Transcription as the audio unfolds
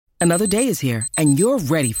Another day is here, and you're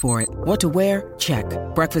ready for it. What to wear? Check.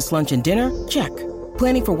 Breakfast, lunch, and dinner? Check.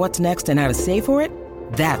 Planning for what's next and how to save for it?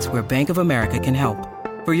 That's where Bank of America can help.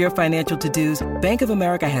 For your financial to-dos, Bank of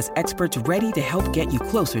America has experts ready to help get you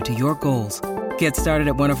closer to your goals. Get started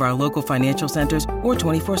at one of our local financial centers or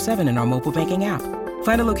 24/7 in our mobile banking app.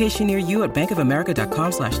 Find a location near you at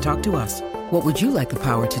bankofamerica.com/talktous. What would you like the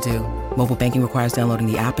power to do? Mobile banking requires downloading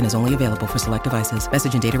the app and is only available for select devices.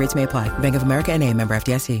 Message and data rates may apply. Bank of America N.A., member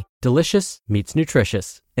FDIC. Delicious meets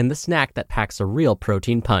nutritious in the snack that packs a real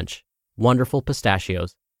protein punch. Wonderful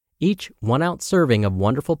Pistachios. Each 1 ounce serving of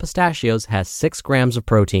Wonderful Pistachios has 6 grams of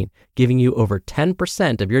protein, giving you over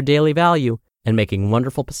 10% of your daily value and making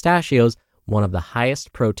Wonderful Pistachios one of the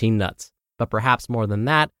highest protein nuts. But perhaps more than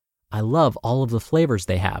that, I love all of the flavors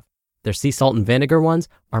they have. Their sea salt and vinegar ones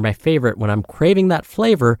are my favorite when I'm craving that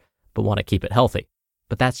flavor but want to keep it healthy.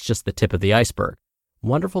 But that's just the tip of the iceberg.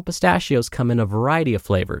 Wonderful Pistachios come in a variety of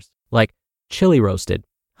flavors, like chili roasted,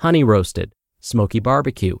 honey roasted, smoky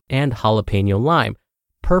barbecue, and jalapeno lime,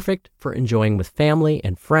 perfect for enjoying with family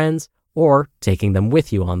and friends or taking them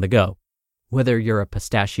with you on the go. Whether you're a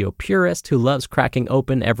pistachio purist who loves cracking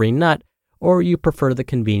open every nut, or you prefer the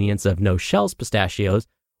convenience of no-shells pistachios,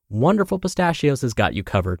 Wonderful Pistachios has got you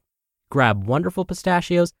covered. Grab Wonderful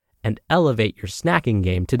Pistachios and elevate your snacking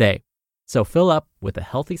game today. So fill up with a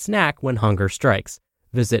healthy snack when hunger strikes.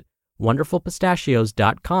 Visit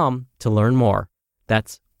wonderfulpistachios.com to learn more.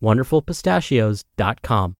 That's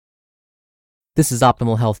wonderfulpistachios.com. This is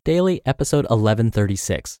Optimal Health Daily, episode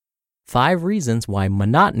 1136. 5 Reasons Why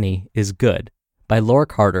Monotony is Good by Laura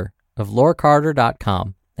Carter of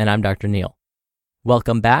lauracarter.com. And I'm Dr. Neil.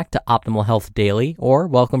 Welcome back to Optimal Health Daily, or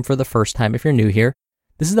welcome for the first time if you're new here.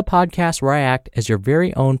 This is the podcast where I act as your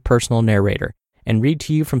very own personal narrator and read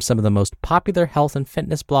to you from some of the most popular health and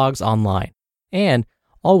fitness blogs online, and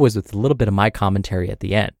always with a little bit of my commentary at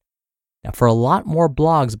the end. Now, for a lot more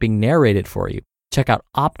blogs being narrated for you, check out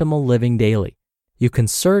Optimal Living Daily. You can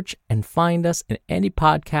search and find us in any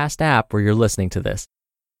podcast app where you're listening to this.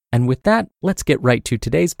 And with that, let's get right to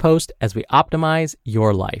today's post as we optimize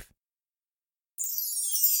your life.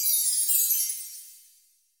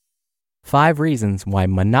 5 Reasons Why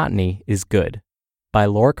Monotony is Good by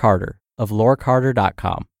Laura Carter of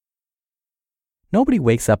lauracarter.com. Nobody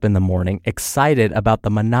wakes up in the morning excited about the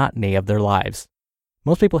monotony of their lives.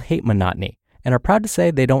 Most people hate monotony and are proud to say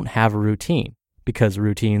they don't have a routine because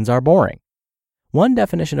routines are boring. One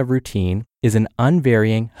definition of routine is an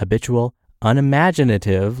unvarying, habitual,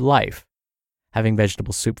 unimaginative life. Having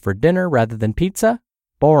vegetable soup for dinner rather than pizza?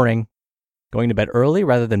 Boring. Going to bed early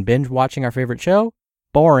rather than binge watching our favorite show?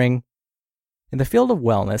 Boring. In the field of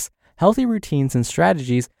wellness, healthy routines and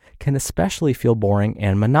strategies can especially feel boring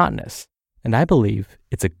and monotonous, and I believe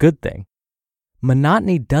it's a good thing.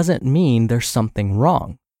 Monotony doesn't mean there's something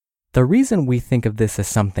wrong. The reason we think of this as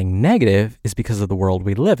something negative is because of the world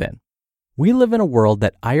we live in. We live in a world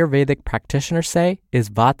that Ayurvedic practitioners say is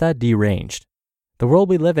Vata deranged. The world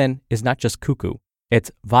we live in is not just cuckoo, it's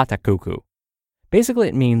Vata cuckoo. Basically,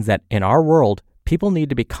 it means that in our world, people need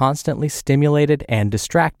to be constantly stimulated and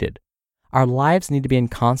distracted. Our lives need to be in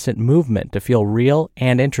constant movement to feel real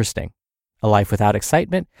and interesting. A life without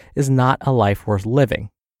excitement is not a life worth living.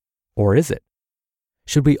 Or is it?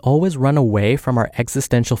 Should we always run away from our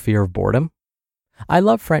existential fear of boredom? I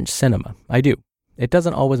love French cinema. I do. It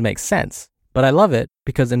doesn't always make sense, but I love it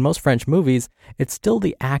because in most French movies, it's still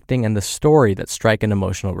the acting and the story that strike an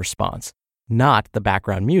emotional response, not the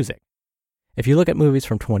background music. If you look at movies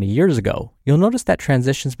from 20 years ago, you'll notice that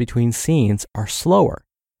transitions between scenes are slower.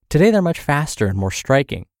 Today, they're much faster and more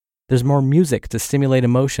striking. There's more music to stimulate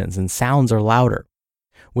emotions and sounds are louder.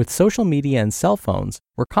 With social media and cell phones,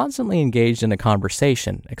 we're constantly engaged in a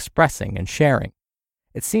conversation, expressing and sharing.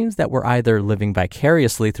 It seems that we're either living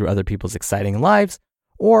vicariously through other people's exciting lives,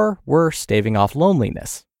 or we're staving off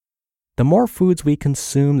loneliness. The more foods we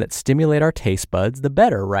consume that stimulate our taste buds, the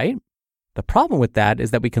better, right? The problem with that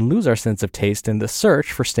is that we can lose our sense of taste in the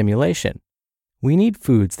search for stimulation. We need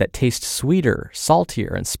foods that taste sweeter,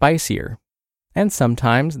 saltier, and spicier. And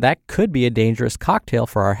sometimes that could be a dangerous cocktail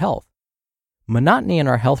for our health. Monotony in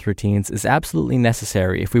our health routines is absolutely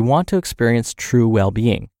necessary if we want to experience true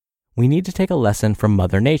well-being. We need to take a lesson from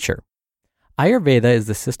Mother Nature. Ayurveda is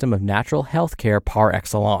the system of natural health care par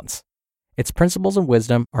excellence. Its principles and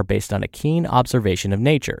wisdom are based on a keen observation of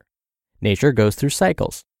nature. Nature goes through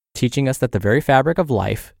cycles, teaching us that the very fabric of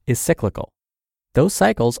life is cyclical. Those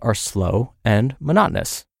cycles are slow and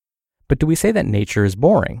monotonous. But do we say that nature is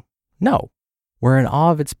boring? No. We're in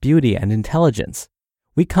awe of its beauty and intelligence.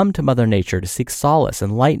 We come to Mother Nature to seek solace,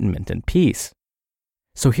 enlightenment, and peace.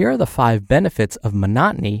 So here are the 5 benefits of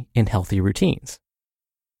monotony in healthy routines.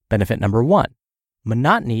 Benefit number 1,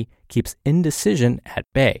 monotony keeps indecision at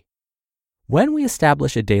bay. When we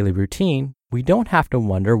establish a daily routine, we don't have to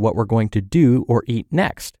wonder what we're going to do or eat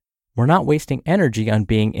next. We're not wasting energy on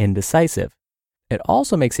being indecisive. It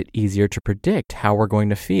also makes it easier to predict how we're going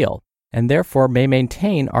to feel, and therefore may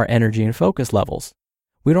maintain our energy and focus levels.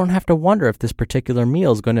 We don't have to wonder if this particular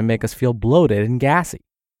meal is going to make us feel bloated and gassy.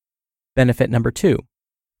 Benefit number 2,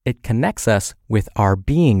 it connects us with our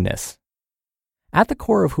beingness. At the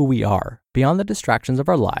core of who we are, beyond the distractions of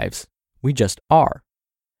our lives, we just are.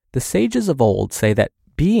 The sages of old say that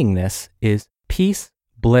beingness is peace,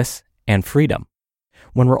 bliss, and freedom.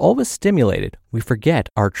 When we're always stimulated, we forget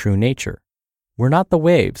our true nature. We're not the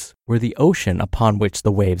waves, we're the ocean upon which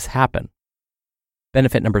the waves happen.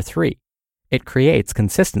 Benefit number 3, it creates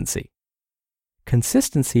consistency.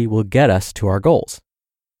 Consistency will get us to our goals.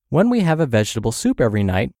 When we have a vegetable soup every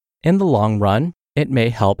night, in the long run, it may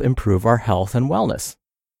help improve our health and wellness.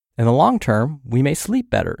 In the long term, we may sleep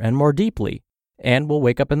better and more deeply, and we'll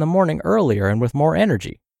wake up in the morning earlier and with more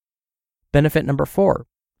energy. Benefit number 4,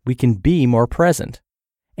 we can be more present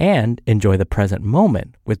and enjoy the present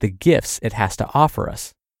moment with the gifts it has to offer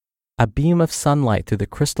us. A beam of sunlight through the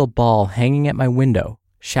crystal ball hanging at my window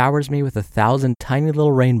showers me with 1,000 tiny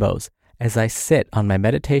little rainbows as I sit on my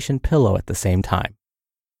meditation pillow at the same time.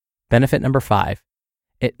 Benefit number 5,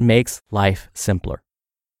 it makes life simpler.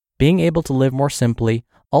 Being able to live more simply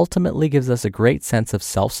ultimately gives us a great sense of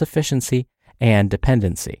self-sufficiency and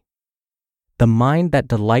dependency. The mind that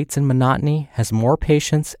delights in monotony has more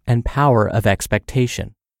patience and power of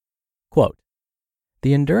expectation. Quote,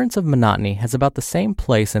 the endurance of monotony has about the same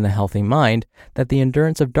place in a healthy mind that the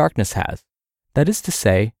endurance of darkness has. That is to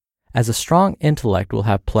say, as a strong intellect will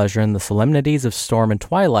have pleasure in the solemnities of storm and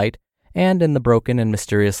twilight, and in the broken and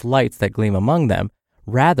mysterious lights that gleam among them,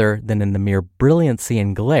 rather than in the mere brilliancy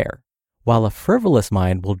and glare, while a frivolous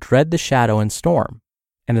mind will dread the shadow and storm,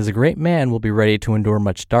 and as a great man will be ready to endure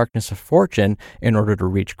much darkness of fortune in order to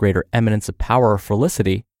reach greater eminence of power or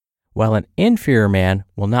felicity, while an inferior man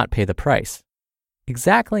will not pay the price.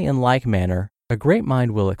 Exactly in like manner, a great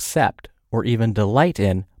mind will accept, or even delight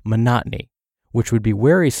in, monotony, which would be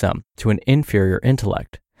wearisome to an inferior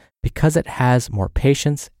intellect, because it has more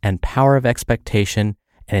patience and power of expectation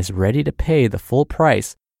and is ready to pay the full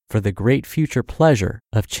price for the great future pleasure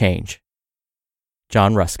of change.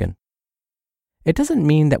 John Ruskin. It doesn't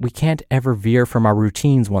mean that we can't ever veer from our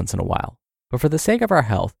routines once in a while, but for the sake of our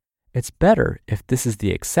health, it's better if this is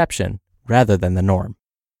the exception rather than the norm.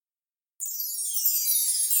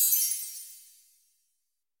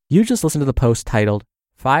 You just listened to the post titled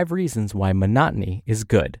 5 Reasons Why Monotony is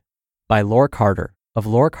Good by Laura Carter of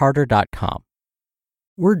lauracarter.com.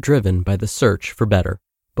 We're driven by the search for better,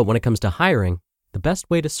 but when it comes to hiring, the best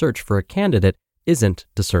way to search for a candidate isn't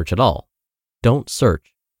to search at all. Don't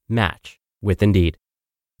search, match with Indeed.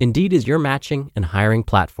 Indeed is your matching and hiring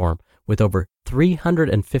platform with over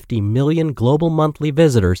 350 million global monthly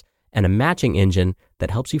visitors and a matching engine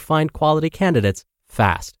that helps you find quality candidates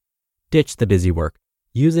fast. Ditch the busy work.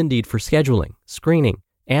 Use Indeed for scheduling, screening,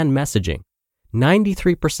 and messaging.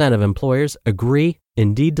 93% of employers agree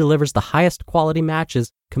Indeed delivers the highest quality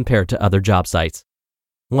matches compared to other job sites.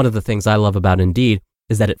 One of the things I love about Indeed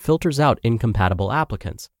is that it filters out incompatible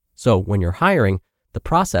applicants. So when you're hiring, the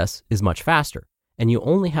process is much faster, and you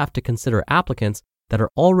only have to consider applicants that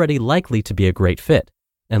are already likely to be a great fit.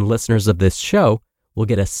 And listeners of this show will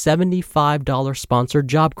get a $75 sponsored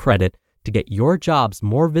job credit to get your jobs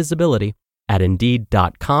more visibility at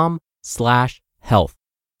Indeed.com/health.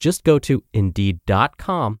 Just go to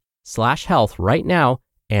Indeed.com/health right now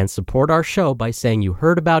and support our show by saying you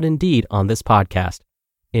heard about Indeed on this podcast.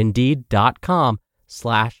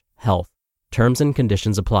 Indeed.com/health. Terms and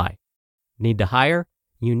conditions apply. Need to hire?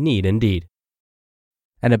 You need Indeed.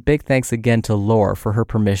 And a big thanks again to Laura for her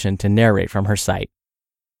permission to narrate from her site.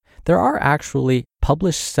 There are actually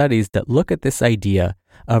published studies that look at this idea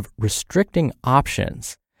of restricting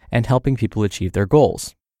options and helping people achieve their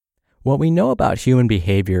goals. What we know about human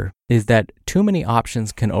behavior is that too many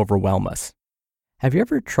options can overwhelm us. Have you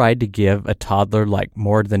ever tried to give a toddler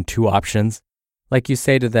more than 2 options? Like you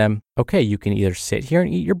say to them, okay, you can either sit here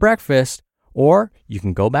and eat your breakfast, or you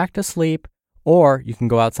can go back to sleep, or you can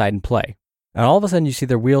go outside and play. And all of a sudden you see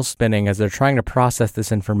their wheels spinning as they're trying to process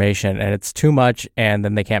this information, and it's too much, and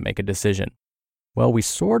then they can't make a decision. Well, we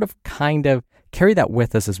kind of carry that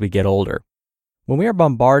with us as we get older. When we are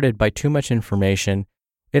bombarded by too much information,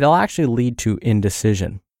 it'll actually lead to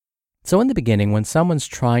indecision. So in the beginning, when someone's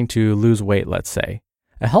trying to lose weight, let's say,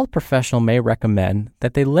 a health professional may recommend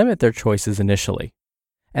that they limit their choices initially.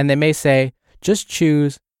 And they may say, just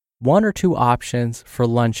choose 1 or 2 options for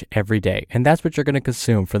lunch every day, and that's what you're going to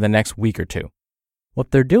consume for the next week or 2.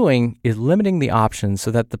 What they're doing is limiting the options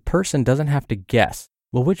so that the person doesn't have to guess,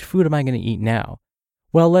 well, which food am I going to eat now?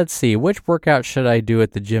 Well, let's see, which workout should I do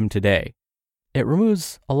at the gym today? It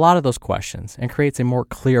removes a lot of those questions and creates a more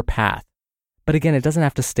clear path. But again, it doesn't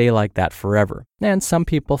have to stay like that forever. And some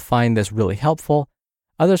people find this really helpful.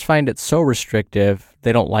 Others find it so restrictive,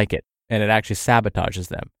 they don't like it, and it actually sabotages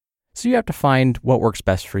them. So you have to find what works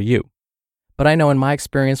best for you. But I know in my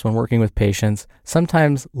experience when working with patients,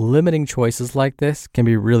 sometimes limiting choices like this can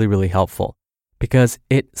be really, really helpful because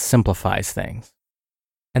it simplifies things.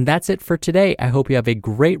 And that's it for today. I hope you have a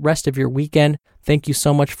great rest of your weekend. Thank you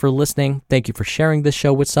so much for listening. Thank you for sharing this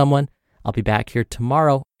show with someone. I'll be back here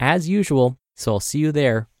tomorrow as usual. So I'll see you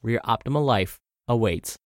there where your optimal life awaits.